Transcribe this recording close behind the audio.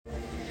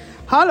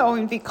Hallo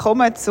und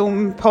willkommen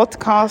zum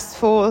Podcast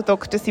von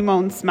Dr.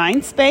 Simons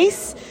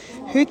Mindspace.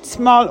 Heute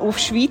mal auf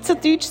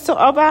Schweizerdeutsch zur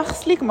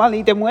Abwechslung, mal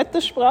in der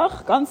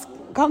Muttersprache, ganz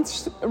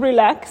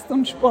relaxed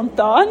und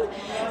spontan.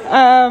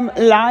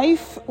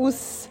 Live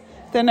aus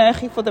der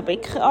Nähe von der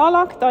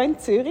Bäckeranlage hier in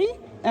Zürich.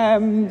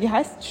 Wie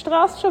heisst die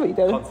Straße schon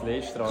wieder?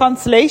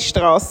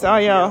 Kanzleistraße,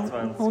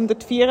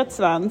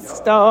 124.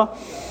 Da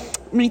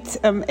mit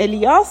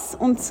Elias.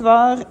 Und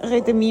zwar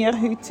reden wir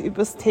heute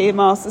über das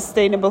Thema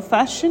Sustainable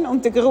Fashion.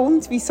 Und der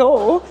Grund,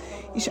 wieso,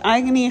 ist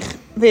eigentlich,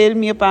 weil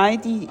wir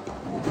beide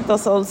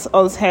das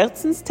als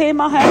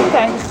Herzensthema haben.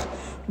 Eigentlich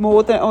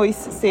Mode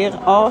uns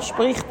sehr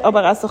anspricht,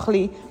 aber auch so ein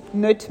bisschen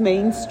nicht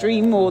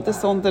Mainstream-Mode,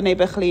 sondern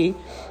eben ein bisschen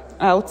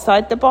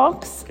outside the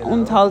box. Genau.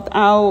 Und halt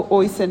auch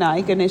unseren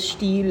eigenen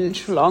Stil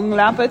schon lange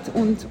leben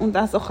und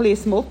auch so ein bisschen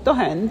das Motto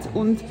haben.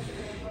 Und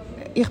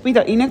ich bin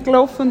da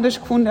reingelaufen und habe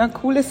gefunden, ein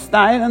cooler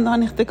Style. Und dann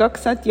habe ich dann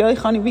gesagt, ja,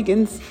 ich habe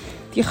übrigens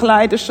die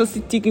Kleider schon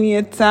seit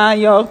irgendwie 10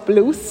 Jahren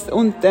plus.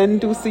 Und dann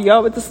du so, ja,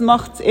 aber das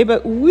macht es eben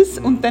aus.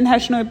 Und dann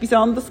hast du noch etwas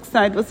anderes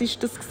gesagt. Was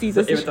ist das gewesen?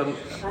 Das ist dann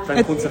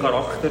kommt der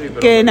Charakter über.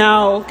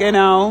 Genau.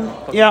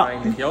 Ja.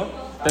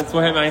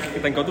 So haben wir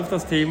eigentlich dann gerade auf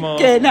das Thema.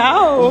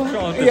 Genau.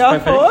 Ja,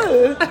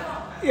 voll.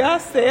 Ja,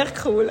 sehr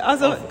cool.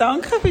 Also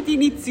danke für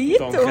deine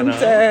Zeit und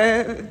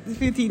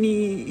für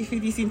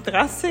dein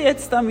Interesse,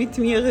 jetzt da mit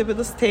mir über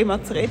das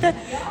Thema zu reden.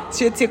 Es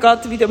ist jetzt ja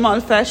gerade wieder mal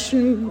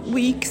Fashion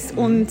Weeks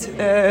und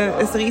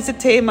ein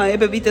Riesenthema,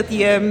 eben wieder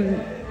die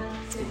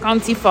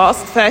ganze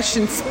Fast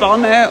Fashion zu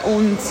bannen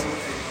und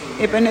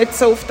eben nicht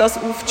so auf das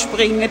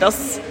aufzuspringen,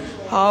 dass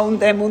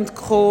H&M und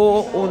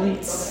Co. und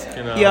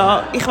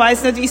ja, ich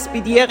weiss nicht, wie es bei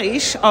dir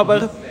ist,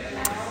 aber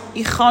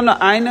ich kann an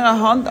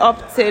einer Hand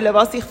abzählen,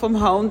 was ich vom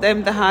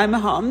H&M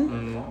daheim habe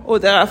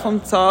oder auch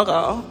vom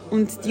Zara.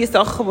 Und die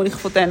Sachen, die ich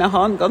von denen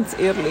habe, ganz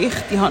ehrlich,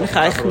 die habe ich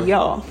eigentlich nie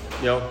an.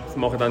 Ja, das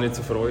macht auch nicht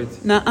so Freude.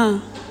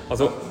 Nein.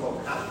 Also,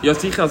 ja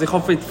sicher, also ich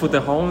habe von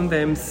den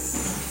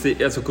H&M's,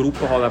 also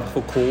Gruppe halt einfach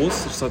von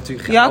Kos, das ist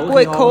natürlich ja, auch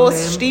gut,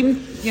 Kos,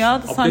 stimmt. Ja,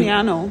 das habe ich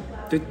auch noch.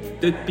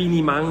 Dort bin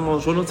ich manchmal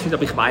schon noch zufrieden,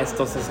 aber ich weiss,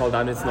 dass das halt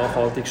auch nicht das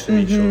Nachhaltigste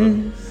ist, oder?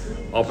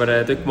 Aber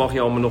dort mache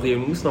ich auch noch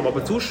eine Ausnahme.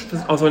 Aber sonst,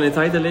 also ich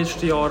habe in den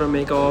letzten Jahren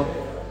mega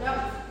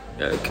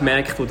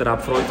gemerkt oder auch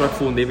Freude daran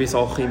gefunden, wie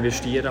Sachen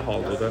investieren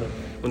halt, oder?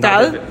 Und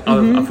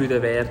auch für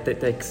den Wert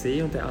den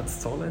gesehen und auch zu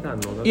zahlen dann,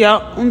 oder?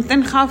 Ja, und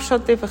dann kaufst du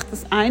halt einfach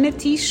das eine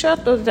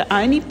T-Shirt oder den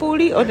einen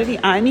Pulli oder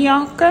die eine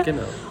Jacke.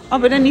 Genau.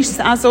 Aber dann ist es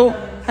auch so,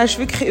 hast du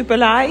wirklich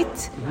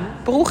überlegt,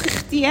 brauche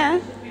ich die?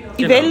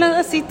 In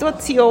welcher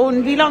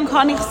Situation? Wie lange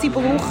kann ich sie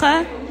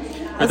brauchen?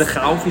 Ja, der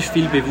Kauf ist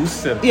viel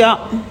bewusster.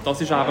 Ja.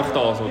 Das ist einfach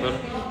das, oder?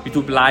 Weil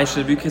du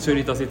leistest wirklich, soll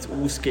ich das jetzt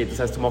ausgeben. Das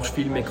heisst, du machst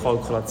viel mehr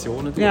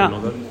Kalkulationen drin,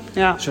 oder?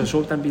 Ja. Das ist ja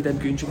schon dann bei dem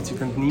günstigen Zeug,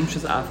 dann nimmst du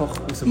es einfach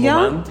aus dem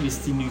Moment, wie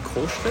es dir nichts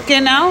kostet.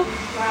 Genau. Und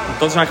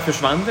das ist eigentlich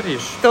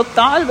verschwenderisch.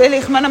 Total, weil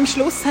ich meine, am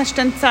Schluss hast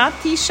du dann 10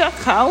 T-Shirts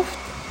gekauft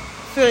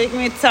für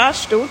irgendwie 10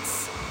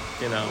 Stutz.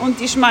 Genau. Und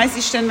die schmeißt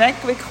du dann weg,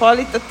 weil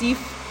qualitativ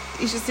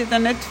ist es ja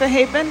dann nicht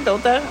verhebend,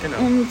 oder? Genau.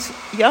 Und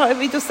ja,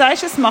 wie du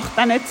sagst, es macht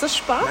auch nicht so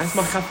Spass. Nein, es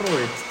macht keine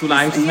Freude. Du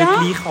leistest es nicht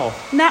gleich an.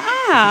 Nein,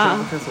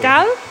 so.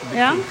 Gell?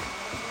 Ja.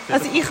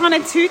 Also ich habe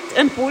jetzt heute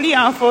einen Pulli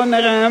an von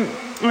einer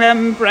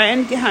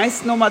Brand, die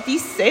heisst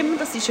Nomadissem.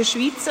 Das ist eine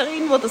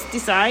Schweizerin, die das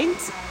designt.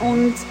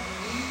 Und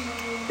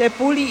der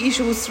Pulli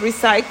ist aus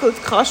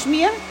recycled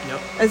Kaschmir. Ja.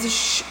 Es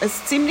ist ein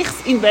ziemliches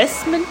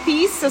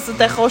Investment-Piece, also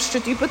der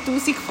kostet über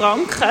 1000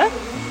 Franken.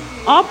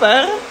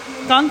 Aber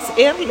ganz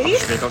ehrlich,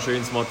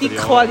 die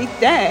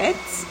Qualität,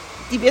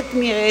 die wird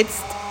mir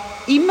jetzt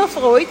immer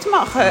Freude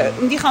machen.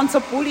 Und ich habe so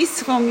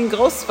Pullis von meinem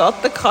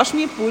Grossvater,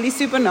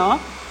 Kaschmir-Pullis übernommen.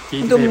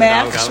 Und du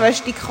merkst,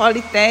 weißt, die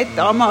Qualität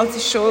damals war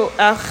schon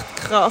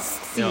echt krass.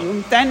 Ja.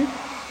 Und dann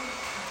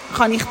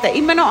kann ich den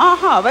immer noch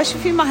anhaben. Weißt du,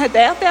 wie viel Mal hat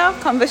er den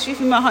angehabt? Weißt du, wie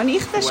viel Mal habe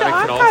ich den schon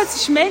angehabt? Es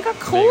ist mega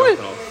cool.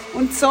 Mega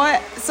und so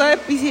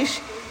etwas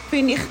ist,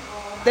 finde ich,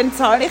 dann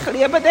zahle ich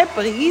lieber den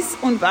Preis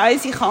und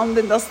weiss, ich kann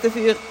dann das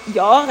dafür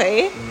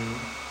Jahre.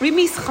 Wie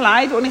mein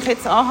Kleid, das ich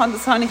jetzt anhabe,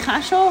 das habe ich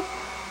auch schon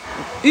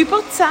über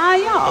 10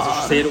 Jahre. Also das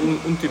ist sehr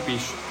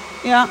untypisch.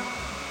 Ja.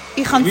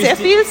 Ich habe sehr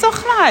viele so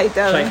Kleider.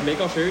 Das ist eigentlich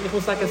mega schön. Ich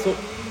muss sagen, so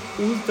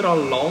ultra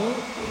lang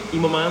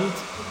im Moment.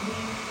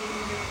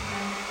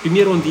 Bei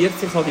mir rundiert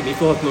es sich halt. Ich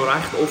tue halt noch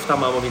recht oft auch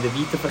mal wieder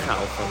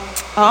weiterverkaufen.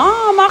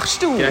 Ah,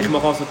 machst du? Ja, ich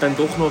mache also dann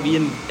doch noch wie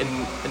ein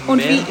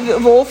Und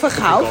wo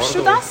verkaufst du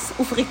das?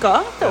 Auf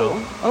Ricardo? Ja.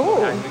 Oh.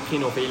 Ja, wirklich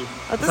noch viel.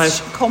 Das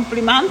ist ein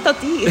Kompliment an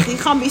dich.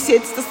 Ich habe bis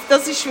jetzt,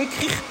 das ist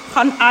wirklich, ich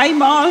habe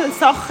einmal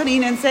Sachen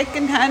in einen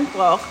Secondhand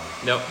gebracht.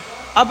 Ja.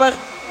 Aber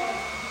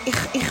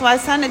ich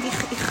weiss auch nicht,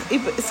 ich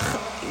finde...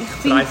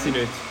 Reiss ich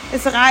nicht?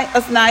 Also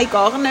nein,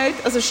 gar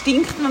nicht. Also es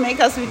stinkt mir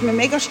mega, es wird mir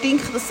mega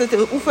stinken, dass sie da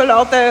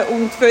aufladen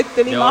und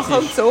Fotos machen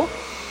und so.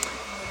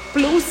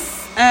 Plus,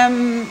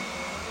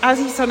 als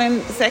ich so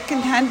einen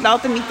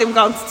Secondhand-Laden mit dem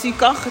ganzen Zeug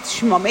gehe, es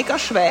ist mir mega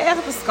schwer,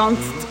 das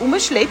Ganze zu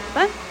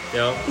umschleppen.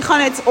 Ja. Ich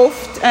habe jetzt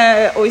oft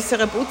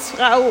unserer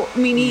Putzfrau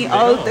meine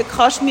alten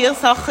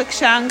Kaschmir-Sachen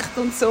geschenkt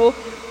und so,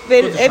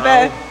 weil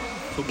eben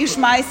ich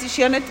schmeiße es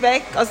ja nicht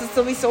weg, also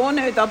sowieso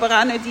nicht, aber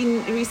auch nicht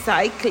in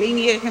Recycling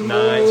irgendwo.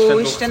 Nein,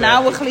 ist dann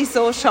auch ein bisschen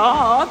so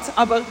schade,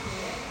 aber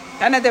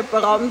dann hat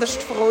jemand anders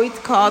die Freude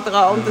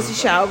daran und das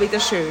ist auch wieder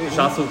schön. Das ist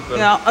auch super.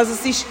 Ja, also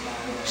es ist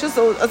schon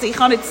so, also ich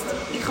habe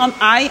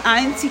ein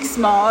einziges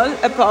Mal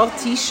ein paar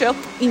T-Shirts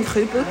in den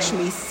Kübel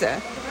geschmissen.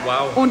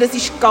 Wow. Und es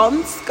war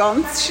ganz,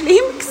 ganz schlimm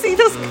gewesen,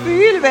 das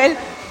Gefühl, weil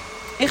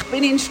ich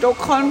bin in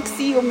Stockholm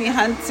gewesen und wir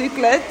haben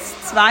gezügelt,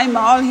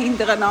 2-mal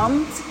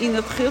hintereinander in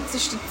der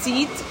kürzesten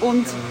Zeit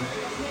und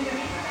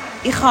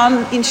ich habe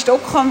in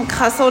Stockholm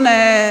keine so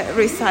eine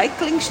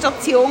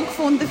Recyclingstation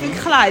gefunden für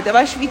Kleider.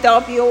 Weißt du, wie da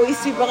bei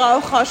uns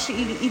überall kannst du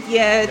in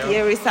die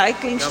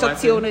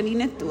Recyclingstationen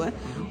rein tun.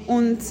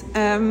 Und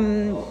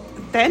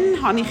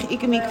dann habe ich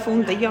irgendwie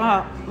gefunden,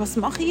 ja, was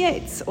mache ich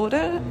jetzt,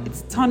 oder?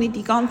 Jetzt habe ich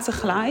die ganzen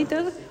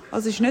Kleider,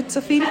 also es war nicht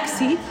so viel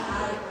gewesen.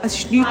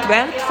 Es war nichts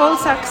Wertvolles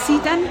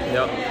dann.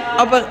 Ja.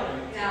 Aber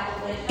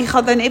ich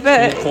habe dann eben,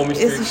 es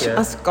war ja.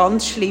 also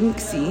ganz schlimm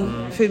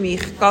für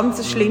mich, ganz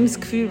ein schlimmes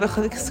Gefühl,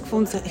 weil ich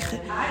gefunden habe,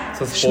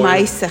 ich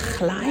schmeiße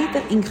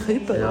Kleider in den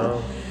Kübel. Ja.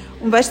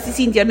 Und weißt, die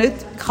sind ja nicht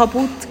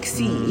kaputt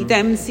gewesen, in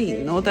dem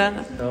Sinn, oder?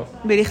 Ja.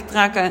 Weil ich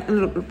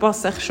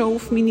passe schon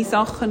auf meine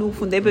Sachen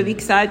auf und eben, wie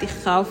gesagt,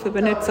 ich kaufe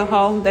eben nicht so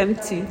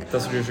H&M-Zeug.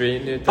 Das ist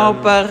nicht.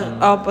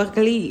 Aber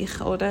gleich,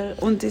 oder?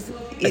 Und es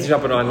ist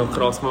aber auch noch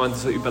krass, wenn du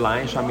so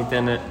überlegst, auch mit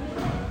diesen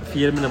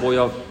Firmen, die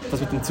ja das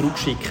mit dem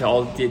Zurückschicken,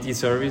 all die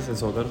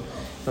Services, oder?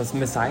 Dass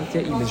man sagt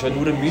ja immer, es ist ja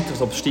nur ein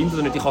Mythos, ob es stimmt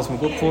oder nicht, ich kann es mir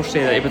gut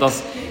vorstellen, eben,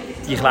 dass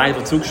die Kleider,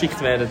 die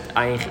zurückgeschickt werden,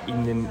 eigentlich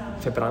innen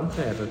verbrannt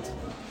werden.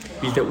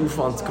 Weil der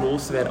Aufwand zu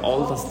gross wäre,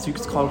 all das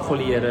Zeug zu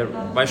kalkulieren.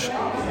 Weißt,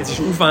 es ist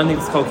aufwendiger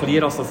zu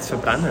kalkulieren, als das zu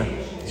verbrennen.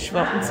 Das ist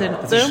Wahnsinn.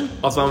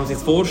 Also wenn man sich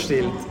das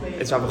vorstellt,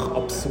 es ist einfach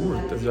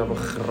absurd, es ist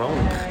einfach krank.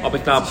 Aber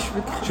ich glaube,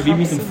 schon wie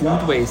mit dem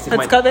Food Waste. Ich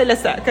wollte gerade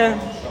sagen.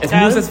 Es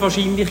muss es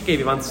wahrscheinlich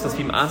geben, wenn es das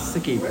beim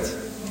Essen gibt.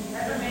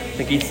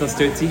 Dann gibt es das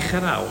dort sicher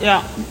auch.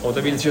 Ja. Oder?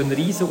 Weil es ist ja ein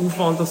riesen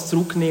Aufwand, das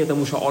zurückzunehmen. Dann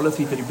musst du alles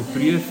wieder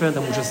überprüfen,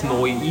 dann musst du es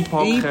neu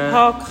einpacken.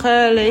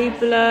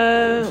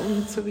 Labeln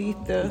und so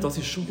weiter. Und das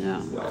ist schon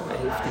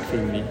heftig,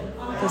 finde ich.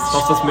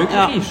 Dass das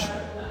möglich ist.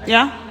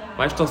 Ja.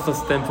 Weißt du, dass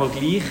das in dem Fall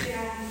gleich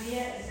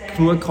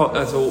genug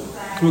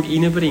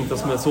reinbringt,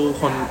 dass man so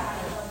kann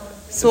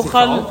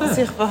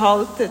sich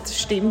verhalten. Das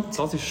stimmt.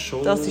 Das ist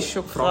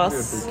schon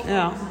krass.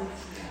 Ja.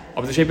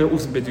 Aber das ist eben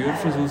aus dem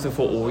Bedürfnis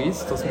von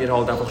uns, dass wir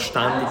halt einfach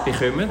ständig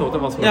bekommen,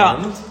 oder, was wir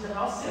wollen.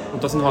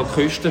 Und das sind halt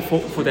die Kosten von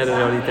dieser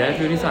Realität,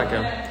 würde ich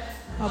sagen.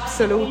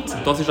 Absolut.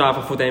 Und das ist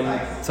einfach von dem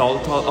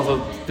zahlt halt, also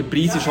der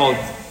Preis ist halt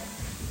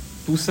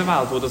die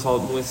Aussenwelt, die das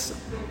halt muss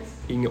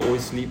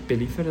uns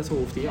beliefern, so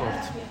auf die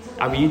Art.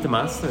 Auch wie in der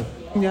Messe.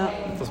 Ja.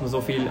 Dass man so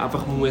viel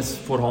einfach muss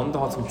vorhanden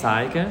haben zum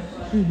zeigen.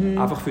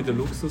 Einfach für den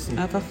Luxus.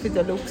 Einfach für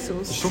den Luxus.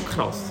 Das ist schon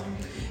krass.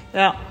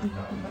 Ja.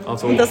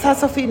 Also, und das hat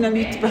so vielen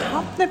Leuten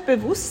überhaupt nicht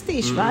bewusst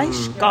ist,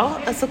 weißt,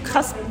 also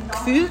kein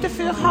Gefühl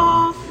dafür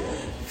haben,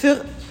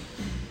 für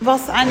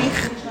was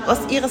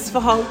ihr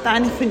Verhalten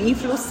eigentlich für einen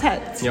Einfluss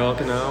hat. Ja,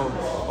 genau.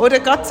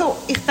 Oder gerade so,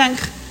 ich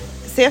denke,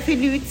 sehr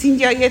viele Leute sind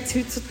ja jetzt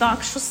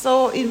heutzutage schon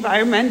so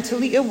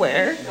environmentally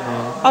aware,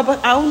 aber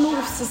auch nur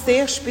auf so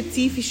sehr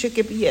spezifischen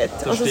Gebieten.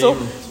 Also so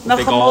nach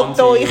dem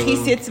Motto, ich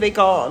esse jetzt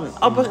vegan.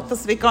 Aber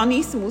dass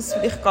Veganismus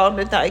vielleicht gar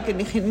nicht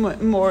eigentlich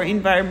more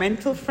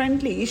environmental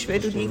friendly ist, weil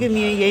du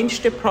irgendwie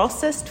jenste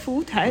Processed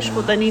Food hast,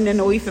 wo dann in eine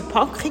neue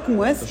Verpackung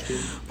muss,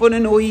 wo eine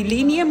neue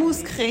Linie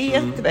muss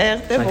kreiert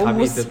werden,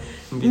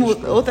 wo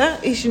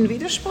oder? Ist ein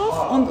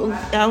Widerspruch und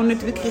auch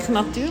nicht wirklich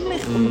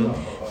natürlich. Und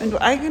wenn du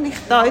eigentlich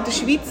da in den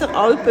Schweizer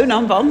Alpen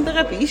am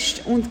Wandern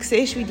bist und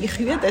siehst, wie die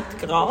Kühe dort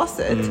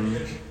grasen,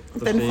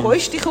 dann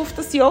freust du dich auf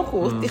das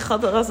Joghurt. Ich kann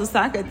dir also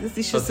sagen, das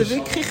ist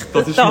wirklich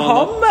der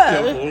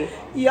Hammer.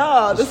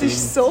 Ja, das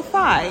ist so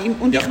fein.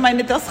 Und ich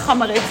meine, das kann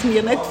man jetzt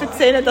mir nicht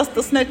erzählen, dass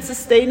das nicht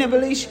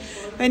sustainable ist,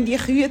 wenn die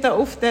Kühe da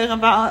auf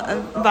dieser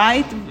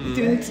Weide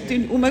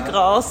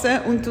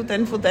rumgrasen und du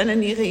dann von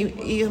denen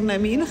ihre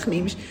Milch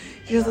nimmst.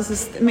 Ja, das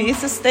ist mehr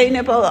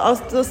sustainable,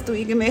 als dass du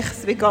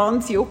irgendwelches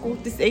veganes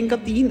Joghurt ins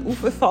Engadin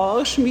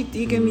rauffährst mit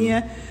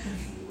irgendwie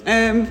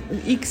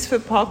x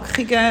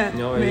Verpackungen,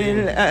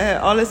 weil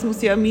alles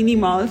muss ja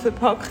minimal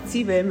verpackt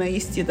sein, weil man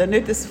isst ja dann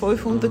nicht das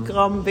 500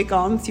 Gramm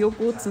veganes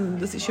Joghurt,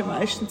 sondern das ist ja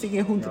meistens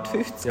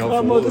 150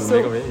 Gramm oder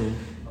so.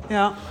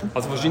 Ja.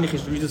 Also wahrscheinlich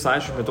ist, wie du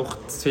sagst, man doch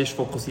zu fest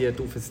fokussiert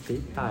auf das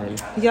Detail.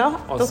 Ja,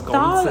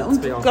 total.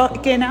 Und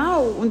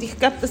genau. Und ich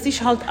glaube, das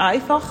ist halt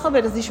einfacher,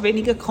 weil das ist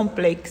weniger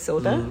komplex,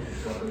 oder?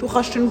 Du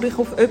kannst dich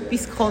auf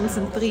etwas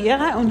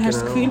konzentrieren und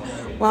hast das Gefühl,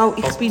 wow,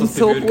 ich bin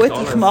so gut,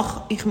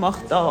 ich mach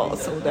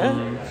das, oder?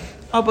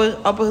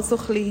 Aber so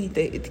ein bisschen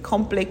die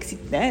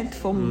Komplexität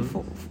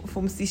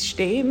vom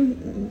System,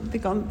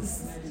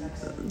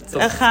 zu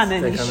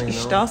erkennen,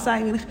 ist das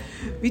eigentlich,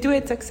 wie du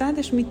jetzt auch gesagt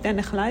hast, mit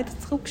diesen Kleidern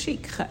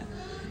zurückschicken.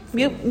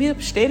 Wir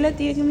bestellen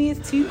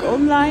irgendwie Zeug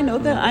online,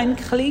 oder? Einen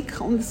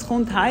Klick und es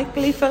kommt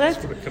heimgeliefert.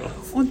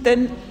 Und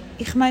dann,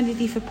 ich meine,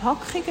 die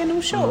Verpackungen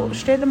auch schon.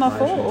 Stell dir mal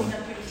vor,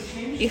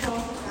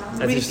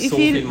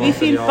 wie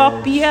viel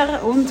Papier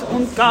und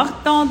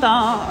Karton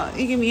da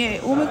irgendwie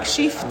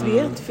umgeschifft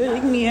wird für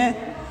irgendwie.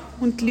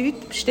 Und die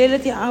Leute bestellen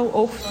ja auch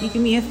oft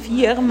irgendwie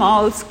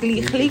 4-mal das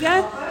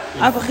Gleiche,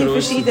 einfach in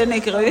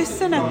verschiedenen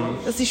Grössen.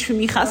 Das war für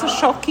mich auch so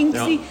shocking.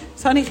 Ja.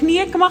 Das habe ich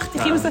nie gemacht.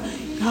 Ich immer so,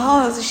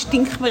 ja, das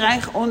stinkt mir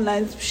eigentlich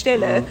online zu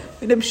bestellen.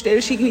 Und dann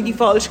bestellst du irgendwie die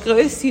falsche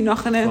Grösse und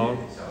nachher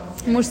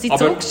musst du sie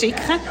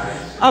zurückschicken.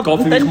 Aber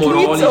und dann die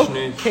Leute so,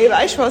 hey,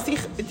 weißt du was,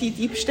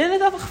 die bestellen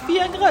einfach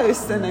 4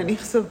 Grössen. Und ich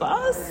so,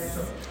 was?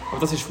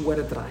 Aber das ist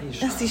verdammt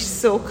dreist. Das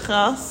ist so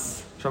krass.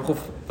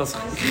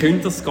 Ich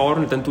könnte das gar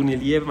nicht, dann tue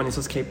ich lieber, wenn ich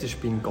so skeptisch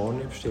bin, gar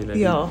nicht bestellen.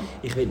 Ja.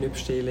 Ich will nicht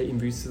bestellen im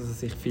Wissen,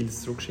 dass ich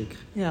vieles zurückschicke.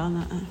 Ja,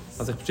 nein.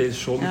 Also ich bestelle es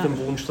schon mit dem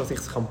Wunsch, dass ich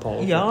es behalten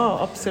kann. Ja,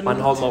 absolut. Wenn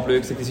du halt mal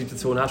blöd gesagt die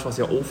Situation hast, was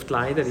ja oft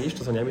leider ist,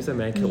 das habe ich auch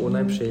merken,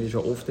 online bestellen ist ja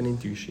oft eine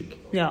Enttäuschung.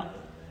 Ja.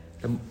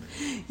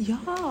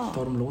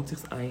 Darum lohnt es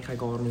sich eigentlich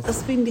auch gar nicht.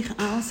 Das finde ich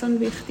auch so ein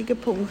wichtiger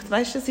Punkt.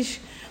 Weißt du,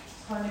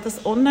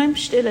 das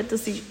Online-Bestellen,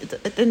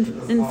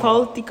 dann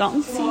fällt die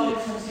ganze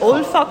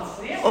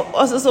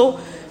also so,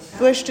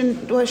 du hast nicht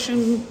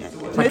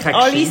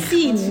alle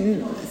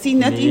sind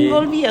nicht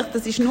involviert.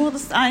 Das ist nur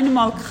das eine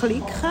Mal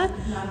klicken,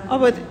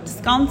 aber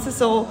das Ganze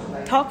so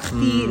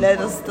Taktile,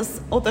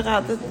 oder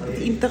auch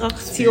die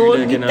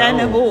Interaktion mit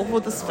denen,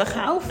 die das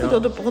verkaufen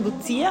oder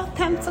produziert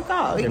haben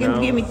sogar. Genau.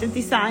 Irgendwie mit der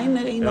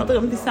Designerin oder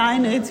dem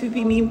Designer, jetzt wie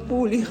bei meinem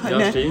Pool. Ich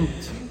kann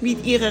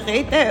mit ihr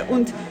reden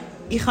und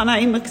ich habe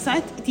auch immer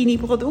gesagt, deine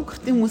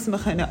Produkte muss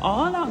man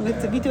anlangen.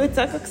 Wie du jetzt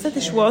auch gesagt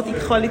hast, wo die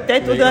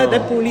Qualität, die du an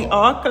den Pulli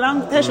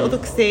angelangt hast, oder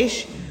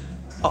siehst,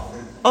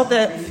 an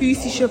der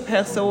physischen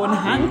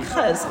Person hängen.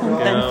 Es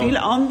kommt dann viel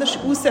anders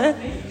raus,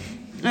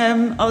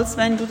 als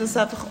wenn du das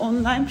einfach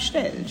online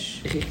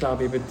bestellst. Ich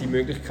glaube, eben die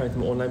Möglichkeit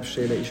im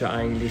Online-Bestellen ist ja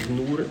eigentlich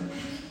nur...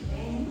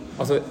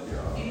 Also,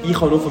 ich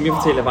kann nur von mir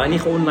erzählen, wenn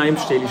ich online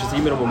bestelle, ist es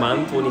immer ein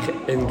Moment, wo ich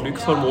ein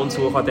Glückshormon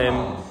suche an dem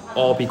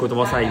Abend oder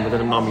was auch immer,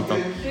 oder am Nachmittag.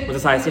 Und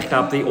das heisst, ich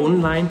glaube, die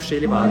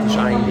Online-Bestellwelt ist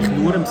eigentlich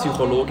nur ein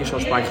psychologischer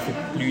Aspekt für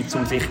die Leute,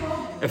 um sich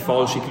eine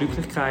falsche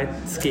Glücklichkeit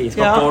zu geben. Es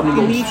geht gar nicht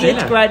ums Bestellen.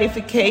 Immediate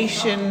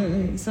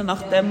Gratification, so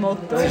nach dem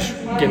Motto.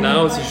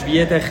 Es ist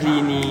wie der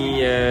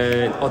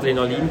kleine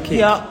Adrenalinkick.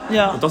 Ja.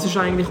 Und das ist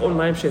eigentlich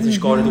Online-Bestellen. Es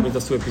ist gar nicht unbedingt,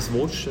 dass du etwas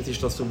willst, es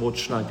ist, dass du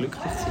schnell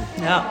glücklich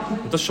sein. Ja.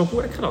 Und das ist schon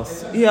gut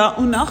krass. Ja,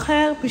 und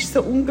nachher bist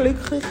du so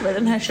unglücklich, weil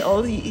dann hast du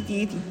all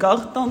die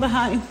Karton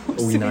daheim,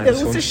 musst sie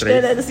wieder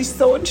rausstellen. Das ist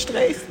so ein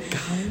Stress.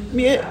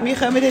 Wir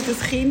kommen dort das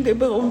Kind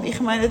über und ich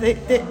meine,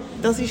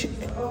 das ist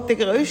der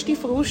grösste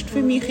Frust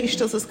für mich ist,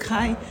 dass es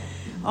keine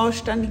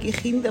anständigen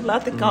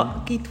Kinderläden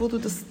gibt, wo du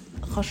das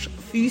kannst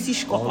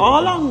physisch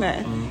anlangen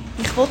kannst.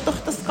 Ich will doch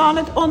das gar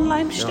nicht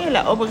online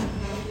bestellen, aber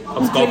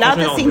und die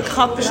Läden sind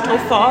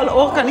katastrophal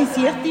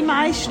organisiert, die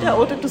meisten.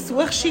 Oder du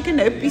suchst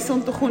irgendetwas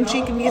und du kommst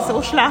irgendwie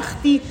so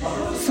schlechte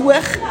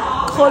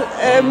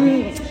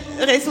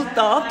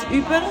Resultate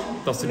über.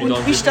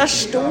 Und bist da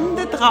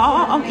Stunden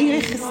dran, am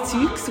irgendwelches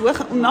Zeug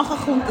suchen und nachher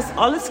kommt das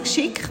alles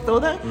geschickt,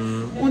 oder?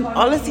 Und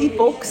alles in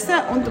Boxen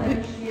und du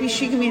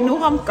bist irgendwie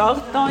nur am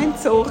Karton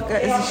entsorgen.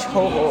 Es ist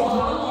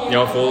Horror.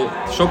 Ja, voll.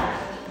 Das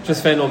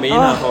ist ein Phänomen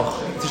einfach.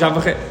 Es ist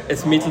einfach ein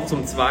Mittel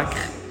zum Zweck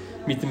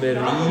mit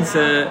einer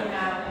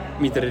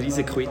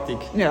riesen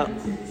Quittung. Ja.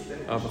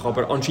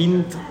 Aber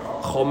anscheinend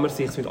kann man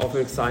sich mit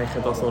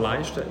Anführungszeichen das noch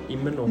leisten,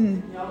 immer noch.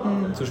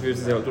 Sonst würde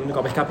es ja drunter gehen.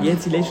 Aber ich glaube,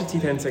 jetzt in letzter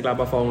Zeit haben sie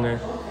angefangen,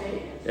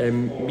 sie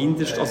haben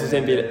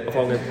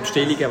angefangen,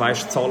 Bestellungen,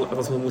 zahlen,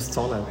 dass man muss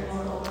zahlen.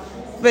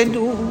 Wenn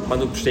du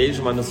bestellst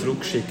und wenn du es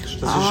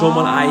zurückschickst. Das ist schon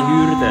mal eine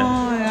Hürde.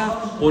 Ja.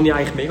 Die ich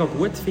eigentlich mega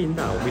gut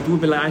finde. Auch. Weil du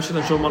überlegst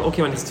dann schon mal,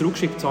 okay, wenn ich es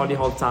zurückschicke, zahle ich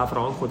halt 10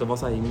 Franken oder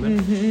was auch immer.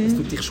 Das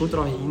tut dich schon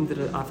daran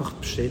hindern, einfach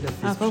bestellen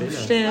fürs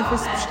Bestellen.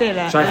 Das ist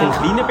eigentlich ein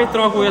kleiner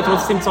Betrag, den du ja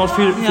trotzdem zahlst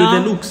für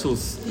den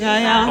Luxus.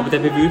 Ja. Aber der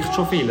bewirkt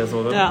schon vieles,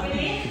 oder? Ja.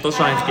 Und das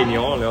ist eigentlich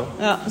genial, ja.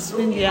 Ja, das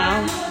finde ich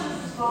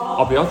auch.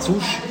 Aber ja,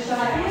 sonst...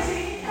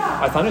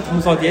 Ich weiß auch nicht,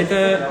 muss halt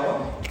jeder...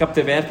 Ich glaube,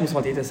 der Wert muss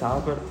halt jeder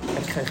selber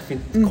erkennen. Ich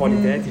finde, die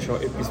Qualität ist ja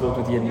etwas, was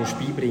du dir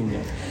beibringen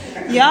musst.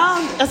 Ja,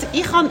 also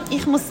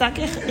ich muss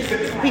sagen,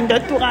 ich bin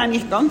dort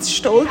eigentlich ganz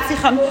stolz.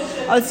 Ich habe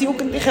als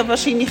Jugendliche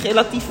wahrscheinlich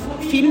relativ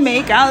viel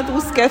mehr Geld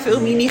ausgegeben für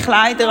meine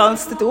Kleider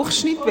als der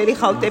Durchschnitt, weil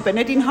ich halt eben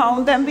nicht in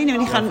H&M bin.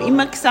 Und ich habe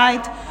immer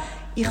gesagt,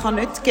 ich habe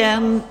nicht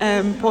gerne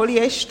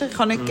Polyester, ich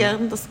habe nicht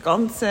gerne das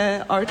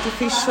ganze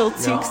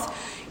Artificial-Zeugs. Ja.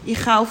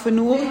 Ich kaufe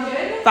nur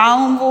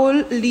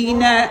Baumwolle,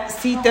 Leinen,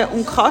 Seide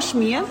und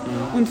Kaschmir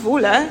und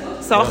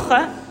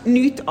Wolle-Sachen,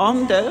 nichts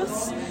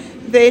anderes,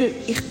 weil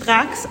ich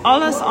trage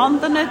alles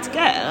andere nicht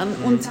gern.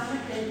 Und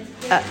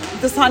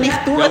das habe ich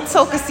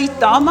durchgezogen seit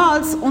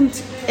damals. Und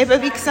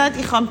eben, wie gesagt,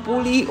 ich habe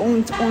Pulli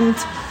und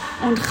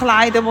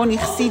Kleider, die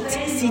ich seit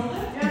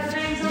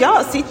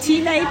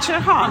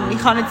Teenager habe.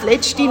 Ich habe jetzt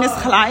letztens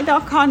ein Kleid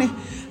angehabt.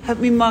 Hat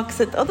mir mal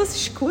gesagt, das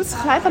ist ein cooles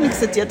Kleid. Und ich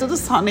gesagt, ja,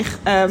 das habe ich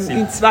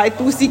in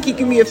 2004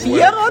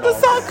 oder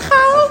so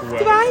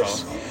gekauft,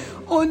 weißt?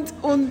 Und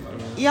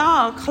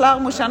ja, klar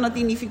musst du auch noch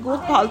deine Figur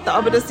behalten,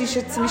 aber das ist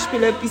jetzt zum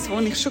Beispiel etwas,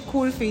 was ich schon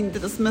cool finde,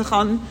 dass man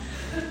kann,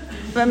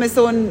 wenn man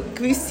so eine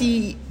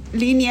gewisse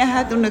Linie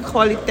hat und eine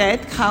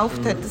Qualität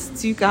gekauft hat, das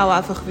Zeug auch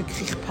einfach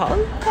wirklich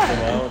behalten.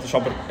 Genau, das ist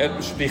aber,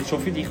 spricht schon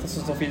für dich, dass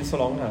du so viel so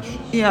lange hast.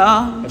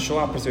 Ja. Das ist schon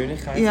auch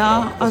Persönlichkeit.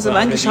 Ja, also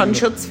manchmal habe ich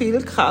schon zu viel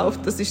gekauft,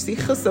 das ist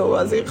sicher so.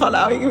 Also ich habe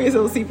auch irgendwie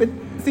so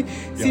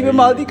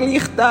siebenmal die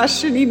gleichen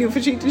Taschen in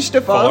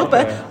verschiedensten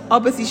Farben,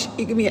 aber es ist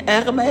irgendwie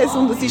Hermes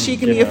und es ist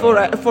irgendwie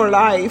for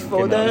life,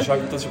 genau, oder? Das ist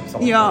etwas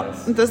anderes. Ja,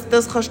 und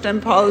das kannst du dann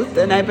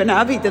behalten. Eben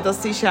auch wieder,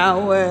 das ist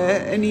auch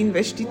eine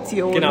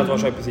Investition. Genau, du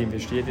hast etwas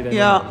investiert in den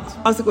Ja,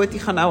 also gut,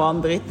 ich habe auch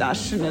andere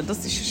Taschen,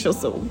 das ist schon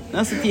so.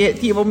 Also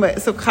die man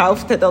so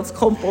gekauft hat als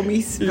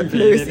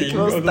Kompromisslösung,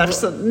 wo du denkst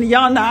so,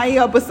 ja, nein,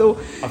 aber so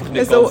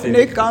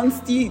nicht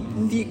ganz die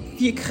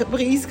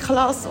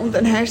Preisklasse und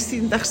dann hast du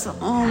sie und denkst so,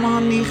 oh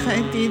Mann, ich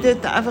hätte die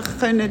dort einfach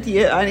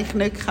die eigentlich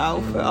nicht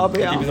kaufen. Aber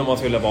ja, die noch mal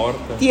warten.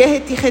 Die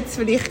hätte ich jetzt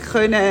vielleicht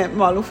können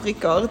mal auf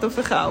Ricardo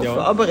verkaufen, ja.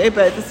 Aber eben,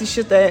 das ist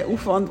ja der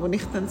Aufwand, wo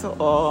ich dann so,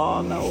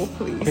 oh no,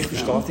 please. Aber ich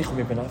verstehe es, ich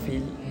habe eben auch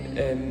viel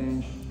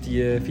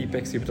die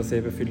Feedbacks über das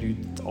eben für Leute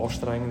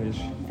anstrengend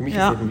ist. Für mich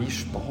ist es eben wie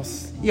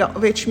Spass. Ja,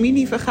 willst du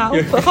meine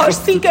verkaufen?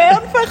 Kannst du sie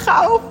gerne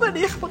verkaufen?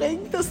 Ich bringe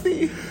das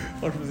nicht.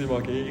 Kannst du mir sie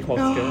mal geben? Ich mache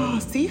es gerne.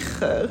 Ja,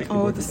 sicher.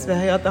 Oh, das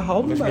wäre ja der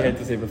Hammer. Wir haben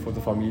das eben von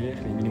der Familie.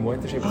 Meine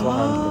Mutter ist eben so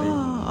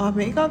Händlerin.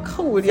 Mega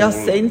cool. Ja,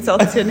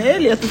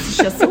 sensationell. Ja, das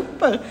ist ja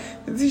super.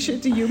 Das ist ja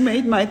You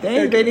Made My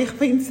Day. Weil ich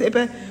finde es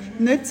eben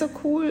nicht so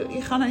cool.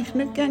 Ich habe eigentlich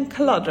nicht gerne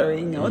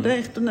Cluttering, oder?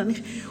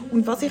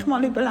 Und was ich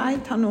mal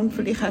überlegt habe, und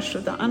vielleicht hast du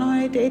da auch noch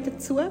eine Idee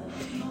dazu,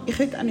 ich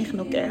würde eigentlich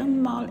noch gerne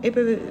mal,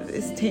 eben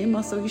das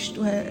Thema so ist,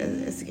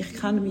 ich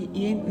kenne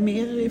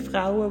mehrere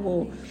Frauen,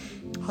 die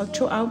halt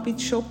schon auch ein bisschen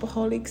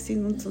Shopaholic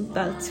sind und zum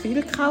Teil zu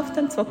viel gekauft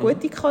haben, zwar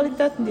gute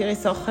Qualität und ihre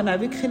Sachen auch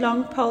wirklich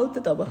lang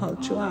behalten, aber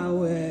halt schon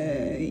auch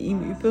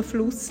im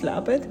Überfluss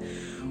leben.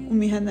 Und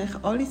wir haben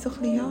eigentlich alle so ein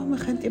bisschen, ja, wir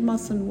könnten ja mal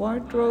so einen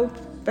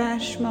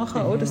Wardrobe-Bash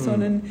machen oder so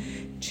einen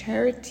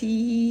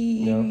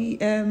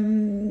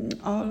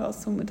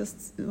Charity-Anlass, wo wir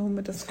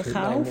das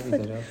verkaufen. Wieder,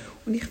 ja.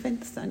 Und ich fände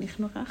das eigentlich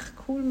noch recht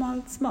cool,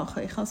 mal zu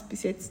machen. Ich habe es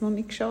bis jetzt noch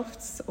nicht geschafft,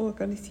 es zu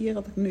organisieren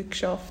oder nicht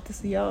geschafft.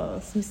 Also, ja,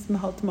 das müssten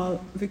wir halt mal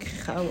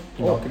wirklich auch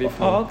in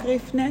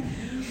Angriff nehmen.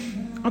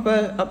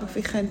 Aber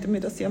vielleicht könnten wir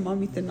das ja mal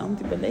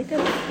miteinander überlegen.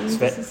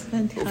 Das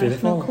fände ich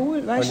eigentlich noch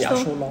cool. Habe ich auch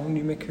schon lange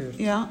nicht mehr gehört.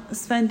 Ja,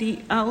 das fände ich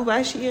auch,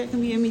 weißt du,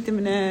 irgendwie mit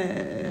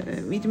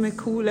einem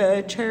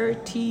coolen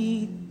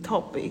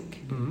Charity-Topic,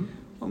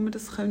 wo man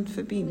das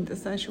verbinden könnte.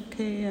 Das heißt,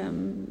 okay,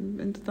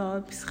 wenn du da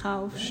etwas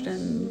kaufst,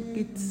 dann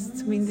gibt es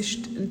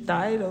zumindest einen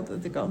Teil oder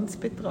der ganze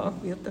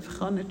Betrag wird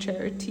einfach an eine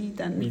Charity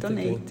dann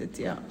donated.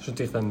 Ja. Das ist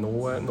natürlich dann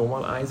noch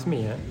mal eins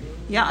mehr.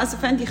 Ja, also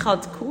fände ich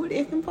halt cool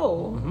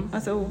irgendwo.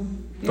 Also,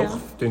 doch,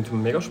 klingt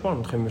mega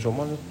spannend. Können wir schon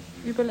mal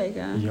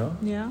überlegen. Ja,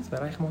 das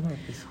wäre eigentlich mal noch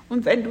etwas.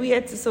 Und wenn du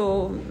jetzt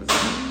so,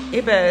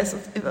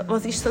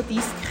 was ist so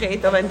dein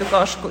Credo, wenn du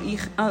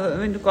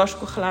gehst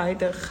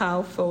Kleider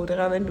kaufen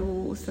oder auch wenn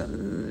du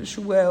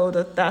Schuhe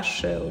oder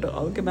Taschen oder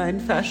allgemein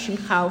Fashion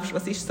kaufst,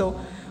 was sind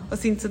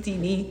so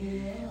deine,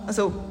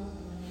 also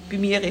bei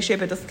mir ist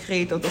eben das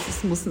Credo, dass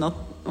es muss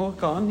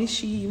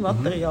organische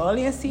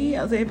Materialien sein,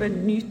 also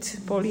eben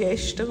nicht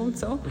Polyester und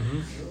so.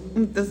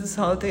 Und dass es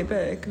halt eben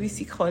eine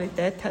gewisse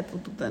Qualität hat, die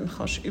du dann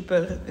kannst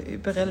über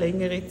eine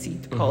längere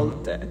Zeit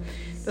behalten.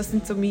 Das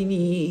sind so meine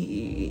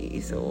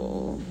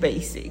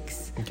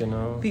Basics.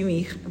 Genau.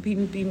 Beim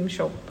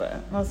Shoppen.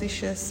 Was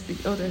ist es?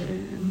 Oder,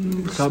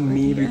 ich glaube,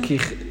 mir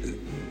wirklich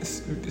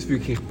das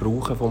wirklich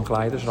Brauchen vom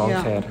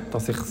Kleiderschrank her,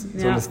 dass ich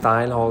so ein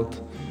Style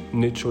halt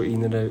nicht schon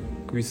in einer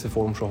gewissen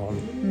Form schon habe.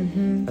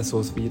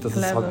 Also, dass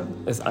es halt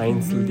ein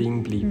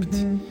Einzelding bleibt.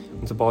 Und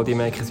sobald ich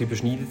merke, es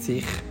überschneidet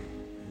sich,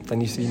 dann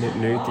ist es nicht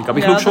nötig. Aber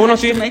ich schaue schon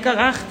natürlich... Du mega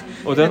recht.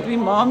 Oder? Meine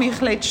Mama mich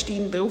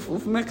letztens darauf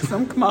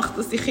aufmerksam gemacht,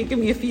 dass ich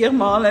irgendwie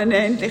 4-mal eine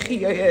ähnliche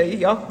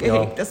Jacke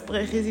habe. Das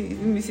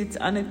muss jetzt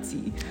auch nicht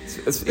sein.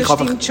 Das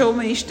stimmt schon,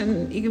 man ist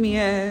dann irgendwie...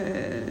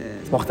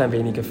 Es macht einem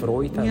weniger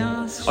Freude.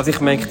 Ja, also ich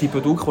merke, die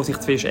Produkte, die sich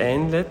zu fest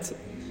ähneln,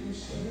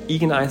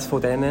 irgendeines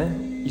von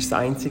denen ist das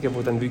Einzige,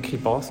 das dann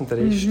wirklich passt. Und der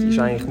Rest ist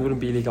eigentlich nur ein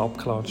billiger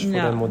Abklatsch von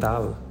dem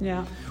Modell.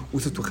 Ja.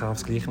 Außer du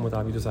kaufst das gleiche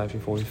Modell, wie du sagst,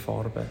 in 5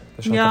 Farben.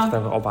 Das ist halt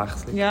einfach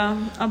Abwechslung. Ja,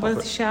 aber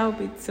es ist auch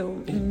ein bisschen so,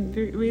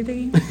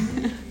 really?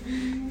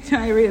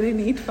 I really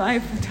need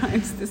 5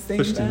 times the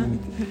same.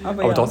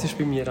 Aber das ist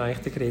bei mir eigentlich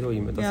der Credo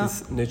immer, dass ich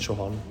es nicht schon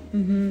habe.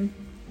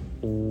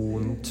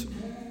 Und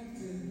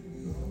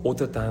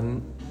oder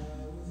dann,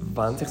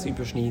 wenn es sich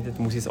überschneidet,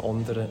 muss ich das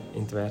andere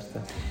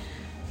entwerten.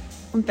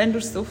 Und dann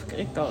tust du es auf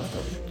Ricardo.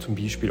 Zum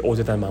Beispiel.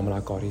 Oder dann machen wir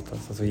auch Caritas,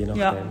 also je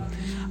nachdem.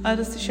 Ja,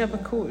 das ist aber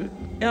cool.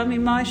 Ja,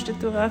 mein Mann ist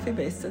auch viel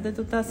besser. Der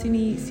tut auch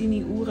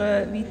seine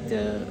Uhren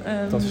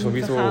weiter das ist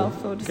sowieso,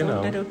 verkaufen oder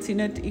genau. so. Der tut sie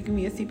nicht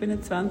irgendwie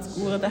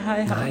 27 Uhren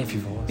daheim haben. Nein, für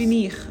was? Bin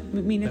ich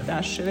mit meinen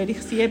Taschen. Weil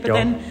ich sie eben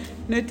dann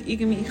nicht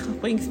irgendwie, ich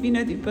bringe es wie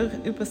nicht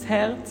übers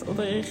Herz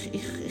oder ich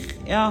bin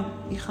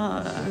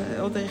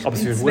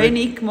zu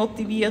wenig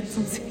motiviert,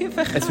 um sie zu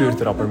verkaufen. Es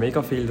würde aber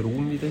mega viel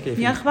Raum wieder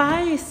geben. Ja, ich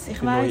weiss.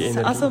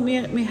 Also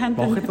wir haben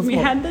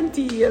einen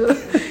Deal.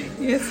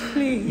 Yes,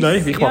 please.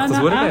 Nein, ich mache das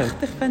sehr gerne. Echt,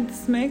 ich finde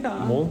das mega.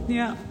 Mal.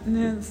 Ja,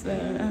 das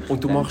wäre echt.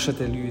 Und du machst ja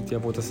den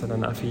Leuten, die das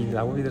dann auch viel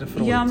auch wieder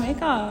freut. Ja,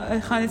 mega.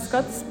 Ich habe jetzt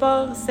gerade ein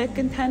paar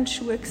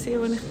Secondhand-Schuhe gesehen,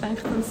 wo ich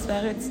dachte, das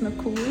wäre jetzt noch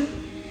cool.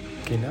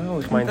 Genau,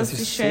 ich meine, das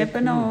ist sehr eben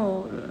cool.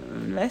 noch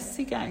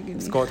lässig eigentlich.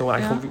 Es geht auch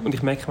und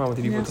ich merke mal,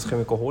 die Leute, die das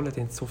holen können,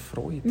 die haben so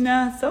Freude.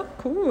 Ja, so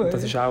cool. Und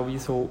das ist auch wie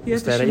so ja,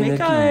 aus dieser Energie.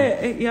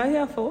 Mega,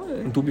 ja,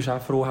 voll. Und du bist auch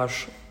froh,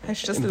 hast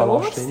das einen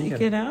Ballast los? weniger.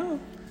 Genau.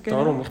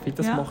 Darum, ich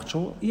finde, das macht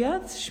schon. Ja,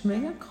 das ist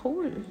mega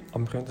cool.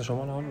 Aber wir können das schon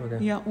mal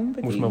anschauen. Ja,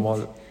 unbedingt. Muss man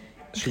mal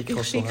schicken,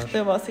 ich schicke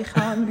dir, was ich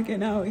kann.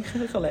 Genau, ich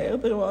erkläre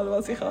dir mal,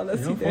 was ich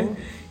alles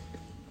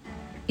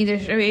in der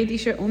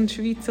schwedischen und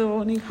Schweizer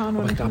Wohnung habe.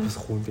 Aber ich glaube, es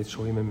kommt jetzt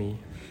schon immer mehr.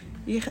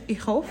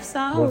 Ich hoffe es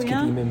auch, es gibt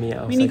immer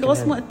mehr Meine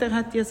Großmutter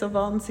hat ja so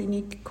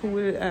wahnsinnig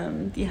cool,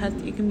 die hat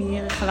irgendwie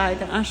ihre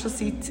Kleider auch schon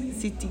seit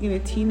irgendwie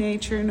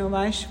Teenager noch,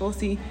 weißt, wo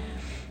sie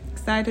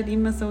gesagt hat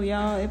immer so,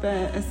 ja, eben,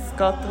 es geht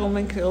darum,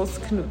 einen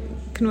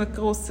genug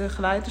grossen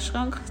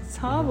Kleiderschrank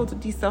zu haben, wo du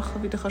die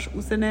Sachen wieder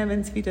rausnehmen kannst,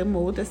 wenn sie wieder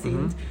Mode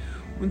sind.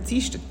 Und sie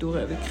ist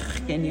dadurch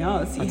wirklich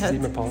genial. Sie hat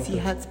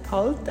es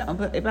behalten,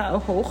 aber eben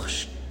auch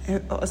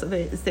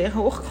sehr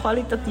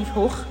hochqualitativ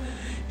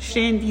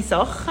hochstehende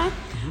Sachen,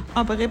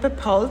 aber eben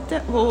behalten,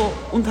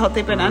 und hat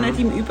eben auch nicht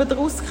im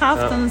Überdruss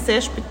gekauft, sondern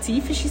sehr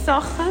spezifische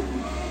Sachen.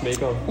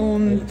 Mega.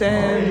 Und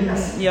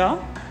ja,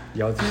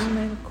 das ist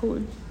mega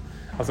cool.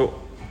 Also,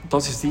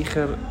 das ist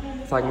sicher,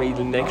 sagen wir,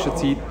 in der nächsten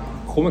Zeit,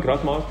 kommen wir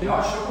gerade, Martin,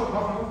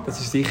 das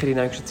ist sicher in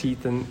der nächsten Zeit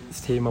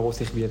das Thema, das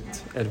sich wird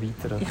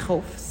erweitern wird. Ich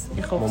hoffe es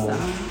auch.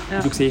 Ja.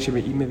 Du siehst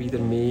immer wieder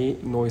mehr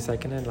neue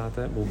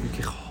Secondhand-Läden, die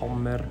wirklich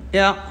Hammer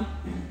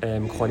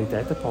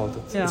Qualitäten behalten.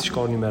 Ja. Es ist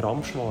gar nicht mehr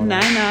Ramschware.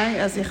 Nein,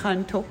 also ich habe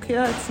in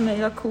Tokio jetzt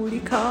mega coole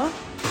gehabt.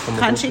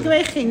 Kennst du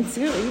irgendwelche in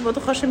Zürich, die du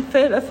kannst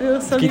empfehlen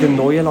für so? Es gibt einen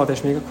neuen Laden, der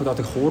ist mega cool, an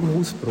der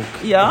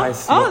Kornhausbrücke. Ja,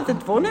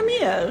 dort wohnen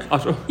wir.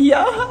 Ach schon?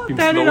 Ja, den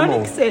habe ich noch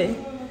nicht gesehen.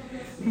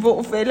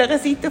 Auf welcher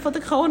Seite von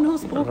der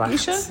Kornhausbrücke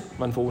ist er?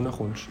 Wenn du von unten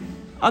kommst.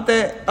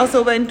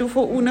 Also wenn du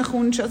von unten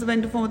kommst, also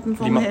wenn du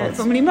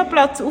vom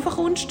Limmatplatz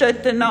raufkommst,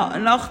 dort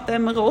nach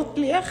dem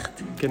Rotlicht.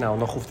 Genau,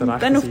 noch auf der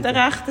rechten Seite. Dann auf der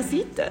rechten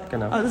Seite.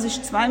 Genau. Also das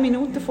ist 2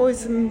 Minuten von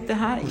unserem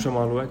Daheim. Musst du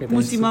mal schauen.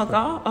 Muss ich mal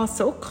gehen?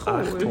 So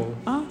cool. Echt toll.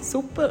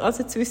 Super.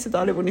 Also jetzt wissen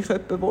alle, wo ich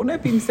wohne,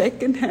 beim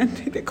Secondhand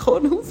in der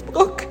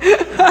Kornhausbrücke.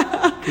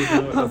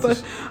 Genau,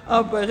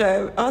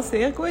 aber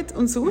sehr gut.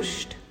 Und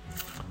sonst?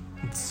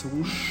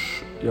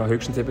 Ja,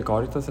 höchstens eben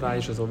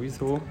Caritas-Reisen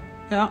sowieso.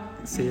 Ja.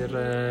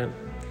 Sehr...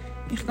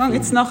 Ich gehe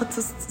jetzt nachher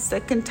zu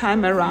Second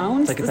Time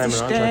Around. Das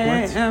ist dort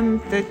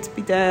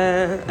bei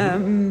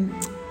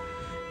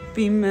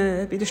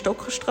der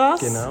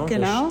Stockerstraße.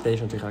 Genau. Der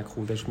ist natürlich auch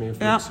cool, der ist mehr auf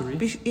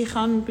Luxury. Ich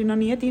bin noch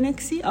nie drin,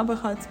 aber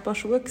ich habe jetzt ein paar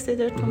Schuhe gesehen,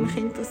 dort, die mich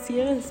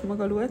interessieren. Das mal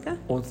schauen.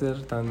 Oder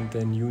dann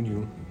der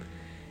New.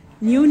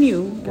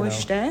 Wo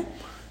ist der?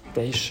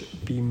 Der ist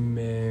in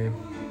der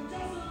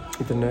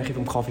Nähe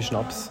vom Café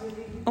Schnaps.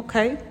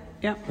 Okay,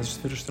 ja. Was ist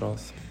das für eine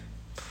Straße?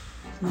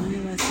 Nein,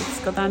 ich weiß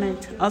jetzt gerade auch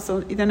nicht.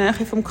 Also in der Nähe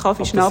vom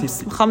Café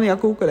Schnaps, kann man ja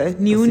googlen.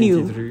 New. Die 3.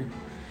 Ich will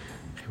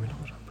noch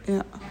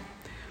ja.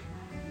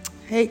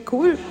 Hey,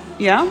 cool.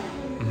 Ja.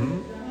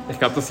 Ich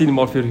glaube, das sind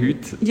mal für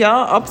heute.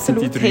 Ja,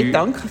 absolut. Hey,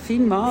 danke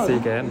vielmals. Sehr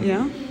gerne.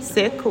 Ja,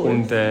 sehr cool.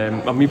 Und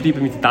wir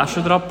bleiben mit der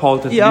Tasche dran,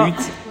 behalten die Leute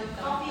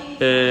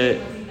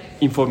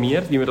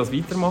informiert, wie wir das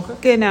weitermachen.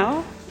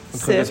 Genau.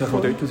 Und können das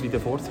von dort aus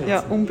wieder fortsetzen.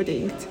 Ja,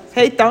 unbedingt.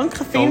 Hey,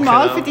 danke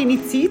vielmals für deine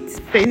Zeit.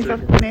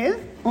 Sensationell.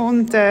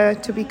 Und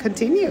to be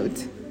continued.